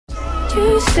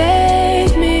You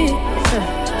saved me.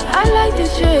 I like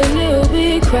that you're a little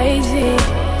bit crazy.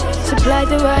 Supply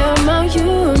the right amount, you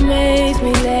amaze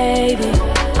me, lady.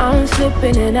 I'm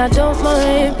slipping and I don't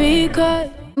mind because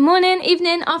morning,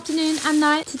 evening, afternoon and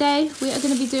night. Today we are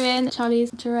going to be doing Charlie's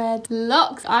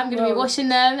dreadlocks. I'm going to be washing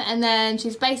them and then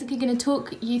she's basically going to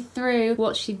talk you through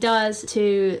what she does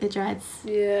to the dreads.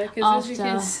 Yeah, because as you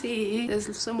can see,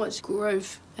 there's so much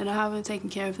growth and I haven't taken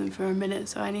care of them for a minute,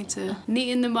 so I need to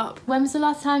neaten them up. When was the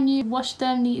last time you washed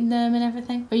them, neatened them and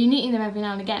everything? Or you neaten them every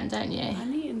now and again, don't you? I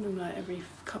neaten them like every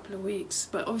couple of weeks,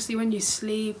 but obviously when you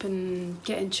sleep and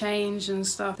getting changed and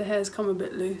stuff, the hairs come a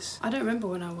bit loose. I don't remember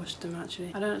when I washed them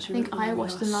actually. I don't actually I think I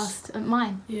washed them last at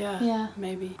mine. Yeah,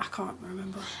 maybe. I can't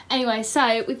remember. Anyway,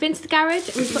 so we've been to the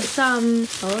garage. We've got some.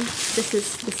 Oh, this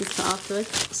is for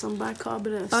afterwards. Some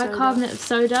bicarbonate of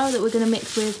soda that we're gonna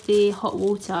mix with the hot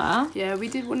water. Yeah, we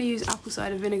did want to use apple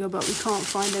cider vinegar, but we can't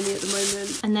find any at the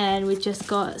moment. And then we just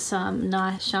got some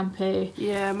nice shampoo.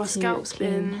 Yeah, my scalp's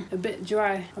been a bit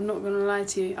dry. I'm not gonna lie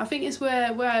to you. I think it's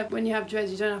where when you have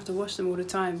dreads, you don't have to wash them all the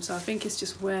time. So I think it's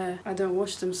just where I don't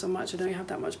wash them so much. I don't have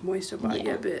that much moisture, but I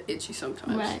get a bit itchy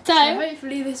sometimes. Right. So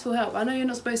hopefully this will help. I know you're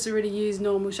not supposed to really use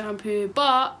normal shampoo,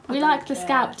 but we like the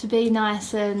scalp to be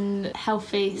nice and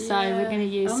healthy, so we're going to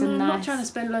use some nice. I'm not trying to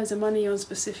spend loads of money on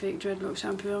specific dreadlock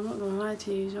shampoo. I'm not going to lie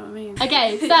to you, you know what I mean?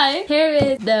 Okay, so here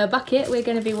is the bucket we're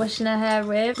going to be washing our hair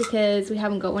with because we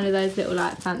haven't got one of those little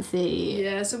like fancy.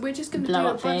 Yeah, so we're just going to do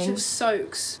a bunch of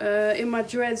soaks. In my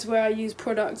dreads where I use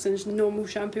products and normal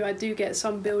shampoo, I do get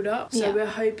some build up. So we're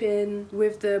hoping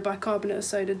with the bicarbonate of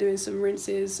soda doing some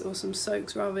rinses or some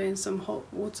soaks rather in some hot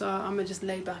water. I'm gonna just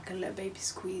lay back and let baby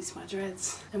squeeze my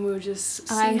dreads and we'll just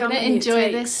see I'm how gonna many enjoy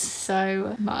it takes. this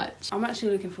so much. I'm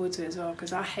actually looking forward to it as well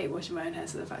because I hate washing my own hair,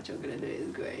 so the fact you're gonna do it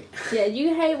is great. Yeah,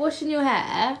 you hate washing your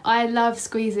hair. I love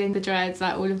squeezing the dreads,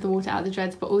 like all of the water out of the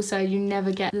dreads, but also you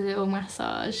never get the little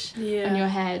massage on your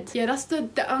head. Yeah, that's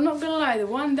I'm not gonna lie, the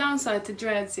one downside to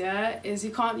dreads, is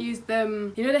you can't use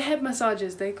them. You know the head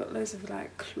massages, they got loads of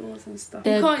like claws and stuff.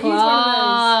 You can't use one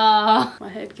of those. My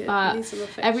head needs some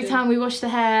affection. Every time we wash the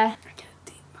hair, I get a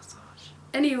deep massage.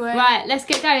 Anyway, right, let's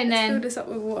get going then. Let's fill this up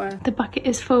with water. The bucket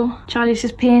is full. Charlie's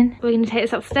just peeing. We're gonna take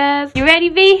this upstairs. You ready,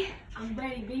 B? I'm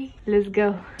ready, B. Let's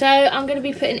go. So I'm gonna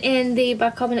be putting in the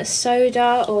bicarbonate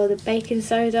soda or the baking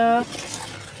soda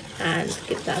and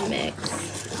give that a mix.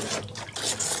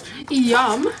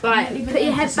 Yum. Right, put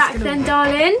your head back then,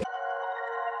 darling.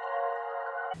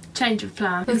 Change of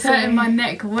plan. It's hurting my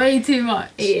neck way too much.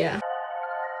 Yeah.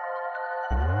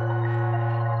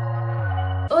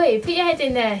 Oi, put your head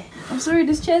in there. I'm sorry,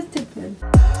 this chair's tipping.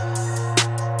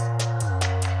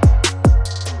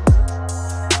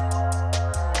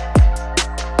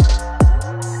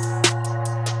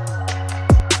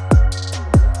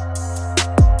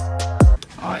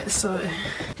 Alright, so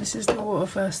this is the water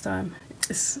first time.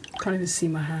 Can't even see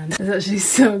my hand. It's actually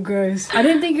so gross. I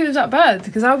didn't think it was that bad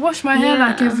because I wash my hair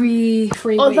like every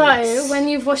 3 weeks. Although, when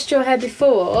you've washed your hair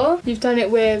before, you've done it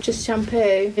with just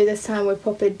shampoo. This time we're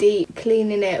proper deep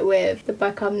cleaning it with the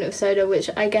bicarbonate of soda, which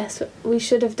I guess we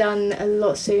should have done a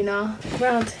lot sooner.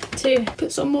 Round 2.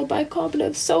 Put some more bicarbonate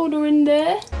of soda in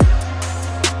there.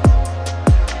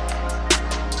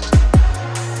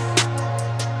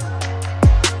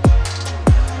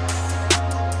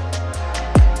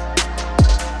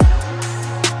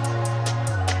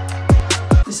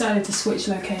 Decided to switch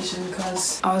location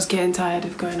because I was getting tired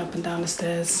of going up and down the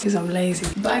stairs because I'm lazy.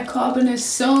 Bicarbonate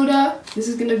soda. This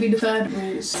is gonna be the 3rd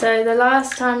rinse. So the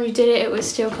last time you did it, it was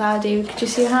still cloudy. Could you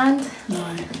see your hand?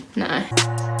 No. No.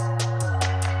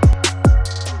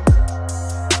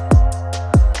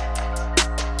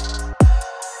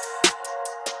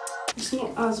 It's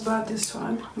not as bad this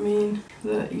time. I mean,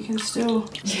 that you can still...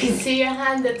 You can see your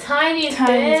hand a tiny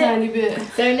bit.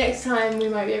 So next time we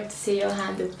might be able to see your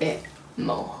hand a bit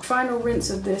more. Final rinse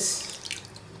of this.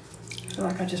 I feel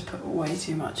like I just put way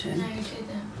too much in. No, you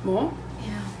didn't. More?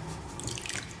 Yeah.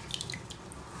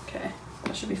 Okay,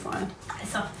 that should be fine. I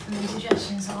suffer from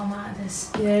indigestion, so I'm out of this.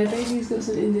 Yeah, baby's got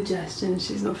some indigestion.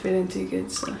 She's not feeling too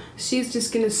good, so she's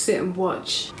just gonna sit and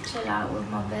watch. Chill out with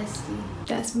my bestie.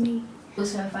 That's me.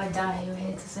 Also, if I die, you're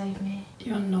here to save me.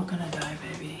 You're not gonna die,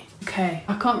 baby. Okay,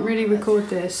 I can't really record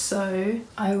this, so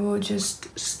I will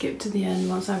just skip to the end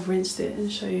once I've rinsed it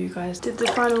and show you guys. Did the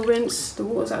final rinse. The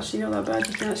water's actually not that bad.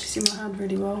 You can actually see my hand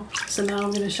really well. So now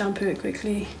I'm gonna shampoo it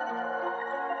quickly.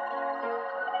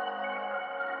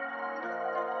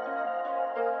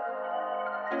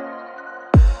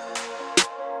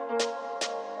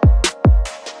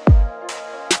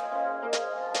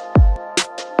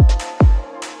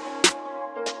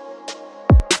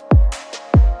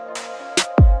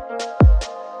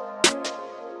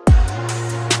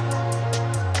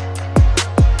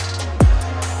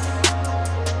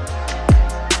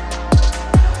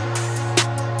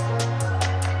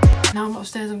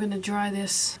 upstairs, I'm going to dry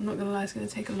this. I'm not going to lie, it's going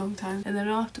to take a long time. And then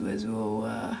afterwards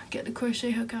we'll get the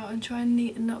crochet hook out and try and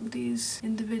neaten up these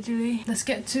individually. Let's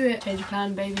get to it. Change of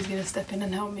plan, baby's going to step in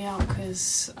and help me out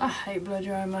because I hate blow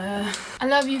drying my hair. I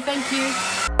love you, thank you.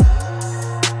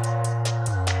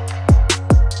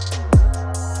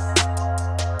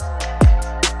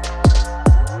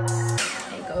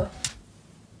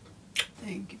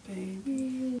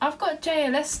 I've got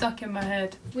JLS stuck in my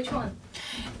head. Which one?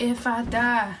 If I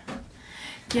die,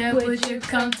 yeah, would you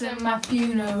come to my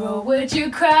funeral? Would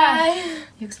you cry?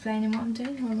 You explaining what I'm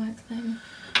doing or am I explaining?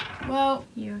 Well,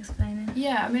 you're explaining.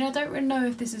 Yeah, I mean, I don't really know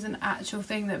if this is an actual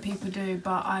thing that people do,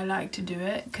 but I like to do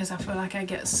it because I feel like I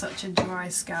get such a dry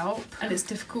scalp and it's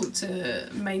difficult to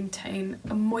maintain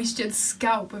a moistured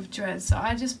scalp with dreads. So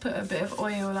I just put a bit of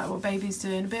oil, like what baby's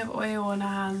doing, a bit of oil on her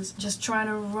hands, just trying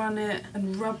to run it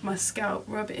and rub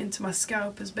it into my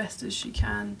scalp as best as she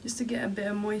can, just to get a bit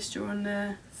of moisture on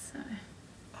there. So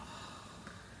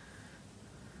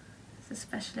a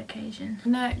special occasion.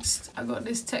 Next, I got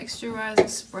this texturizer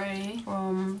spray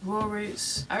from Raw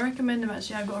Roots. I recommend them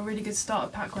actually. I got a really good starter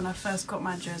pack when I first got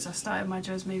my dreads. I started my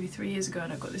dreads maybe 3 years ago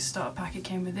and I got this starter pack. It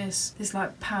came with this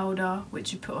like powder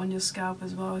which you put on your scalp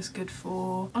as well. It's good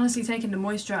for honestly taking the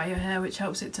moisture out of your hair, which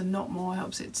helps it to knot more,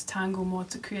 helps it to tangle more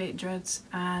to create dreads.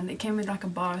 And it came with like a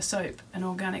bar of soap, an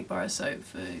organic bar of soap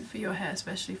for your hair,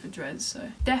 especially for dreads.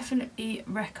 So definitely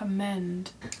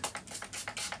recommend.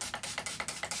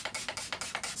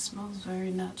 Smells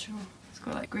very natural. It's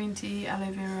got like green tea, aloe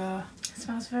vera. It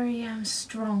smells very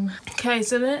strong. Okay,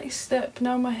 so the next step,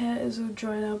 now my hair is all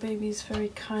dry, now baby's very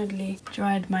kindly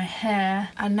dried my hair.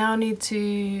 I now need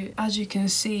to, as you can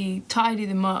see, tidy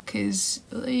them up because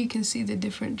although you can see the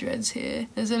different dreads here,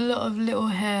 there's a lot of little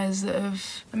hairs that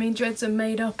have, I mean, dreads are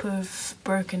made up of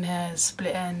broken hairs,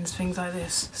 split ends, things like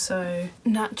this. So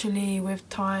naturally with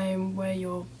time where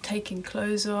you're taking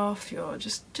clothes off, you're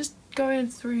just going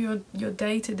through your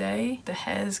day-to-day, the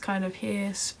hairs kind of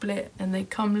here split and they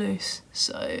come loose.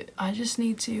 So I just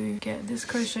need to get this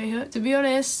crochet hook. To be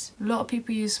honest, a lot of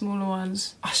people use smaller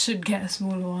ones. I should get a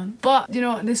smaller one. But you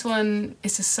know what, this one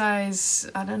is a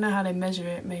size, I don't know how they measure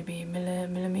it, maybe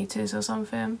millimeters or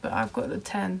something, but I've got the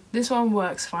 10. This one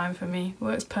works fine for me,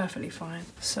 works perfectly fine.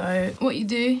 So what you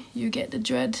do, you get the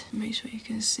dread, make sure you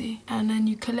can see, and then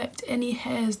you collect any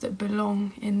hairs that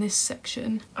belong in this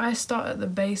section. I start at the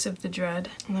base of the dread,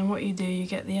 and then what you do, you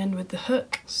get the end with the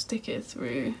hook, stick it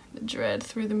through the dread,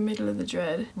 through the middle of the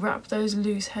dread, wrap those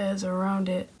loose hairs around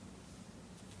it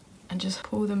and just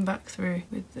pull them back through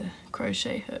with the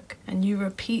crochet hook, and you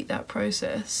repeat that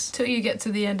process till you get to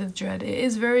the end of the dread. It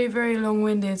is very, very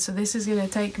long-winded, so this is going to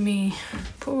take me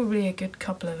probably a good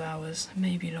couple of hours,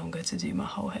 maybe longer, to do my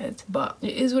whole head, but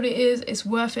it is what it is. It's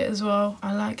worth it as well.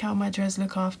 I like how my dreads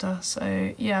look after,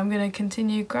 so yeah, I'm going to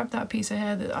continue. Grab that piece of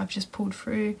hair that I've just pulled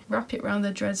through, wrap it around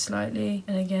the dread slightly,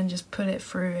 and again just pull it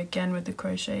through again with the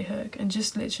crochet hook, and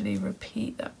just literally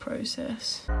repeat that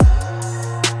process.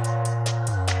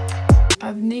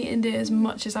 I've neatened it as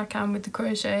much as I can with the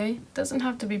crochet. It doesn't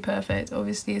have to be perfect.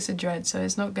 Obviously it's a dread, so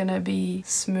it's not gonna be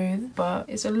smooth, but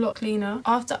it's a lot cleaner.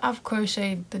 After I've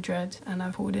crocheted the dread and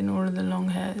I've pulled in all of the long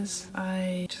hairs,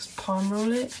 I just palm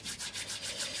roll it.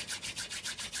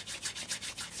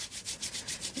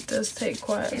 It does take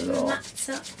quite a lot. It mats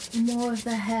up more of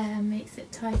the hair, makes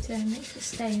it tighter, and makes it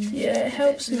stay in. Yeah, it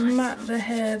helps mat the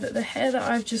hair. The hair that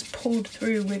I've just pulled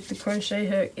through with the crochet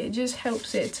hook, it just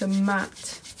helps it to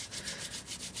mat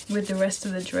with the rest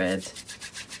of the dread.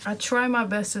 I try my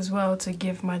best as well to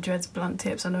give my dreads blunt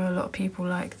tips. I know a lot of people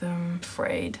like them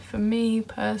frayed. For me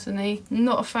personally,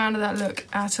 not a fan of that look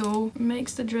at all. It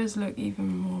makes the dreads look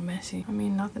even more messy. I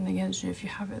mean, nothing against you if you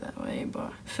have it that way,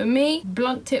 but for me,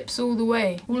 blunt tips all the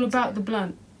way. All about the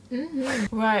blunt.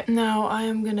 Right, now I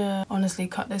am gonna honestly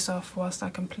cut this off whilst I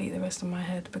complete the rest of my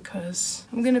head, because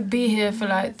I'm gonna be here for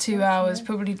like 2 hours,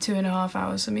 probably 2.5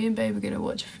 hours. So me and babe are gonna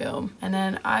watch a film, and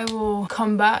then I will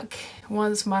come back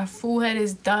once my full head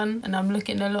is done and I'm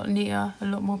looking a lot neater, a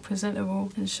lot more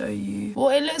presentable, and show you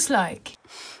what it looks like.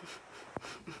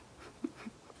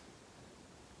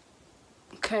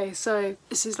 Okay, so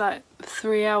this is like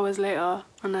 3 hours later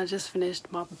and I just finished.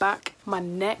 My back, my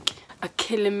neck are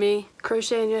killing me.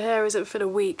 Crocheting your hair isn't for the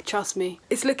weak, trust me.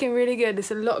 It's looking really good. It's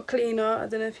a lot cleaner. I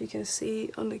don't know if you can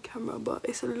see on the camera, but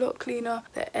it's a lot cleaner.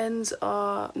 The ends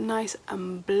are nice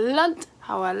and blunt,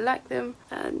 how I like them.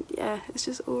 And yeah, it's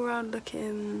just all around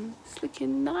looking, it's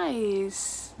looking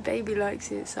nice. Baby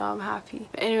likes it, so I'm happy.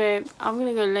 But anyway, I'm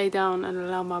gonna go lay down and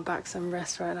allow my back some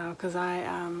rest right now, because I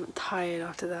am tired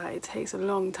after that. It takes a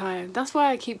long time. That's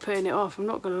why I keep putting it off. I'm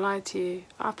not gonna lie to you.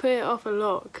 I put it off a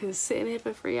lot because sitting here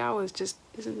for 3 hours just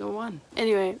isn't the one.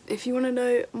 Anyway, if you want to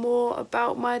know more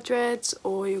about my dreads,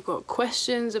 or you've got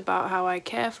questions about how I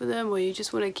care for them, or you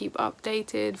just want to keep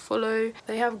updated, follow.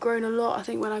 They have grown a lot. I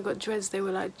think when I got dreads they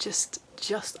were like just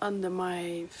under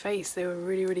my face. They were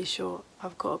really short.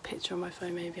 I've got a picture on my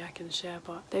phone maybe I can share,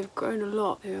 but they've grown a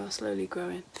lot. They are slowly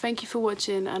growing. Thank you for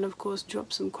watching, and of course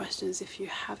drop some questions if you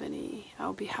have any.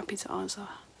 I'll be happy to answer.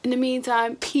 In the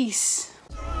meantime, peace.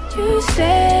 You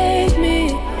saved me.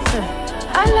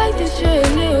 I like this shit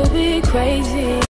a little bit crazy.